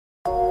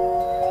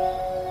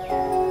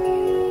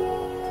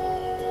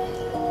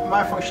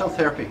Myofunctional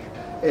therapy.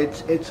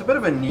 It's a bit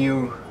of a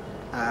new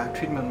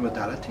treatment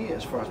modality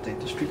as far as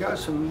dentistry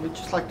goes, and we'd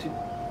just like to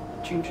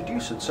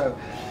introduce it. So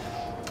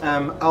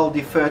I'll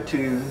defer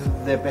to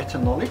their better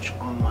knowledge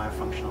on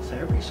myofunctional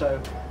therapy.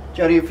 So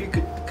Jodie, if you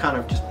could kind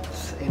of just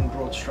in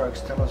broad strokes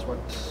tell us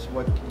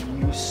what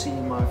you see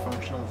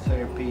myofunctional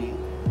therapy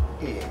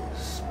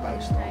is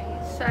based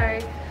on. So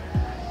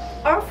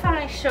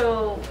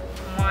oral-facial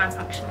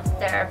myofunctional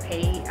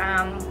therapy,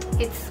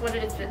 it's what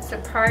it is. It's a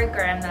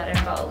program that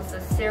involves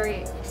a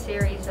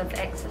series of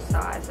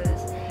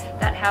exercises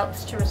that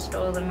helps to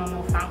restore the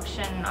normal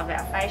function of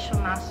our facial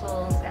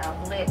muscles,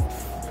 our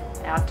lips,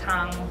 our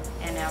tongue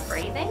and our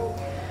breathing.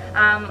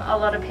 A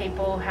lot of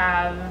people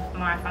have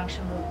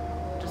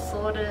myofunctional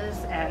disorders,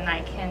 and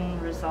they can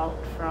result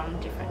from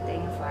different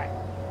things like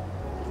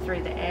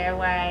through the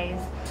airways.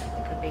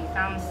 It could be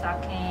thumb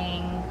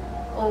sucking.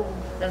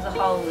 There's a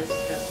whole list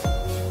of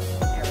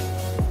everything.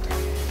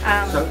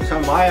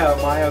 So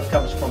myo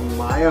comes from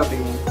myo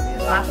being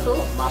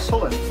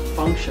muscle and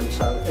function.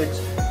 So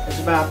it's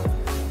about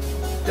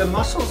the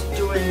muscles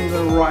doing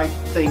the right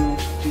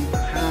things to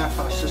have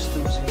our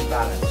systems in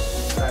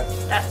balance.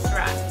 That's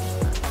right.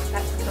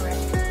 That's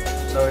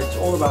correct. So it's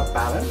all about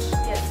balance.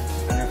 Yes.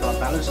 And if our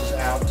balance is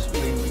out,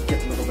 we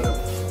get a little bit of,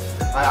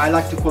 I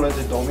like to call it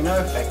the domino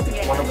effect.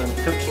 If one of them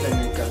tips,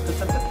 then it goes.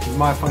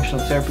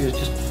 Myofunctional therapy is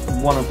just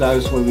one of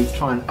those where we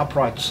try and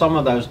upright some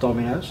of those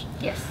dominoes.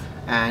 Yes.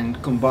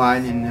 And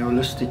combine in the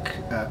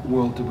holistic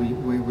world that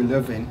we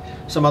live in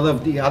some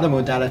of the other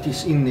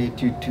modalities in there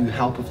to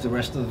help with the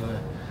rest of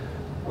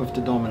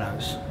the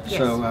dominoes. Yes.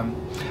 So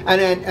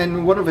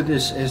and one of it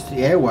is the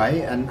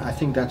airway, and I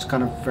think that's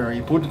kind of very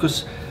important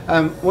because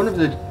one of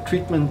the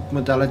treatment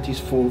modalities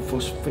for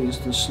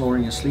instance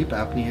snoring and sleep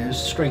apnea is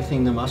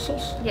strengthening the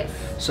muscles. Yes.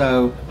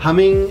 So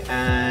humming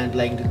and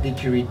like the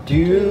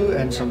didgeridoo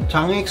and some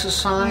tongue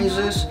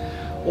exercises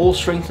all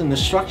strengthen the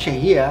structure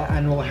here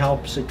and will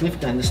help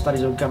significantly, and the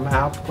studies will come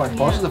out quite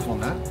positive on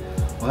that,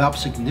 will help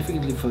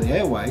significantly for the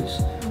airways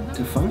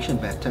to function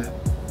better,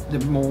 the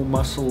more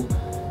muscle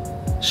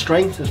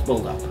strength is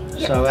built up.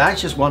 Yep. So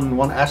that's just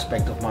one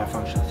aspect of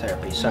myofunctional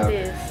therapy.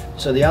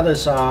 So the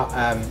others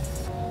are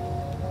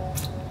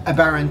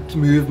aberrant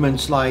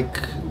movements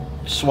like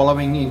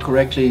swallowing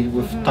incorrectly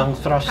with tongue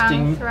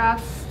thrusting. Tongue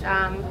thrust,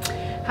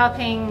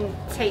 helping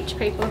teach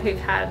people who've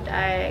had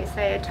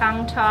say a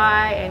tongue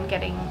tie and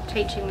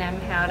teaching them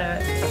how to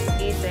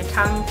use their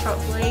tongue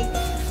properly.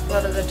 A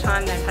lot of the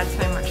time they've had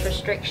so much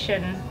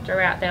restriction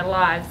throughout their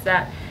lives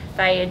that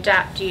they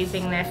adapt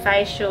using their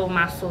facial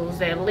muscles,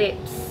 their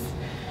lips,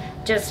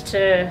 just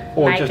to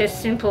make a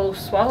simple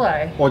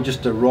swallow. Or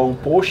just the wrong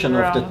portion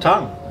of the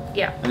tongue.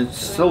 Yeah. And it's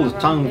still the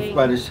tongue,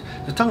 but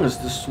the tongue is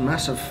this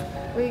massive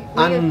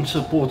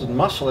unsupported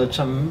muscle. It's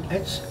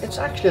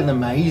actually an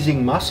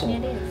amazing muscle.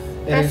 It is.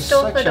 Best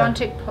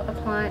orthodontic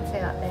appliance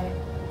out there.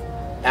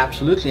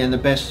 Absolutely, and the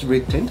best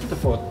retentive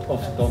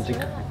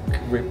orthodontic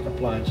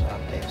appliance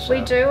out there. So.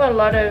 We do a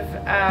lot of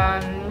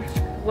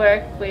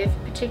work with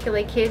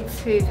particularly kids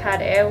who've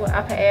had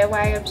upper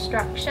airway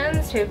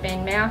obstructions, who've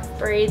been mouth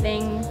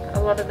breathing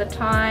a lot of the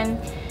time.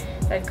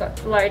 They've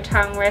got low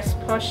tongue rest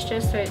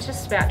posture, so it's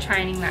just about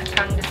training that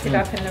tongue to sit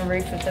up in the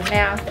roof of the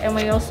mouth. And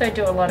we also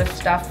do a lot of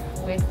stuff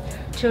with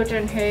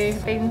children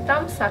who've been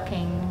thumb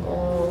sucking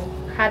or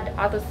had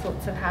other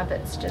sorts of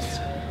habits.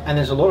 And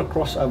there's a lot of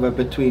crossover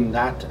between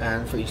that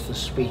and, for instance,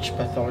 speech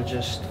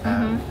pathologists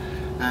and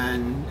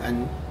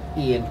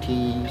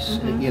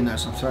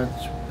ENTs, some throat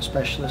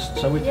specialists.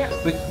 So we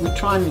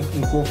try and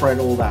incorporate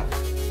all that.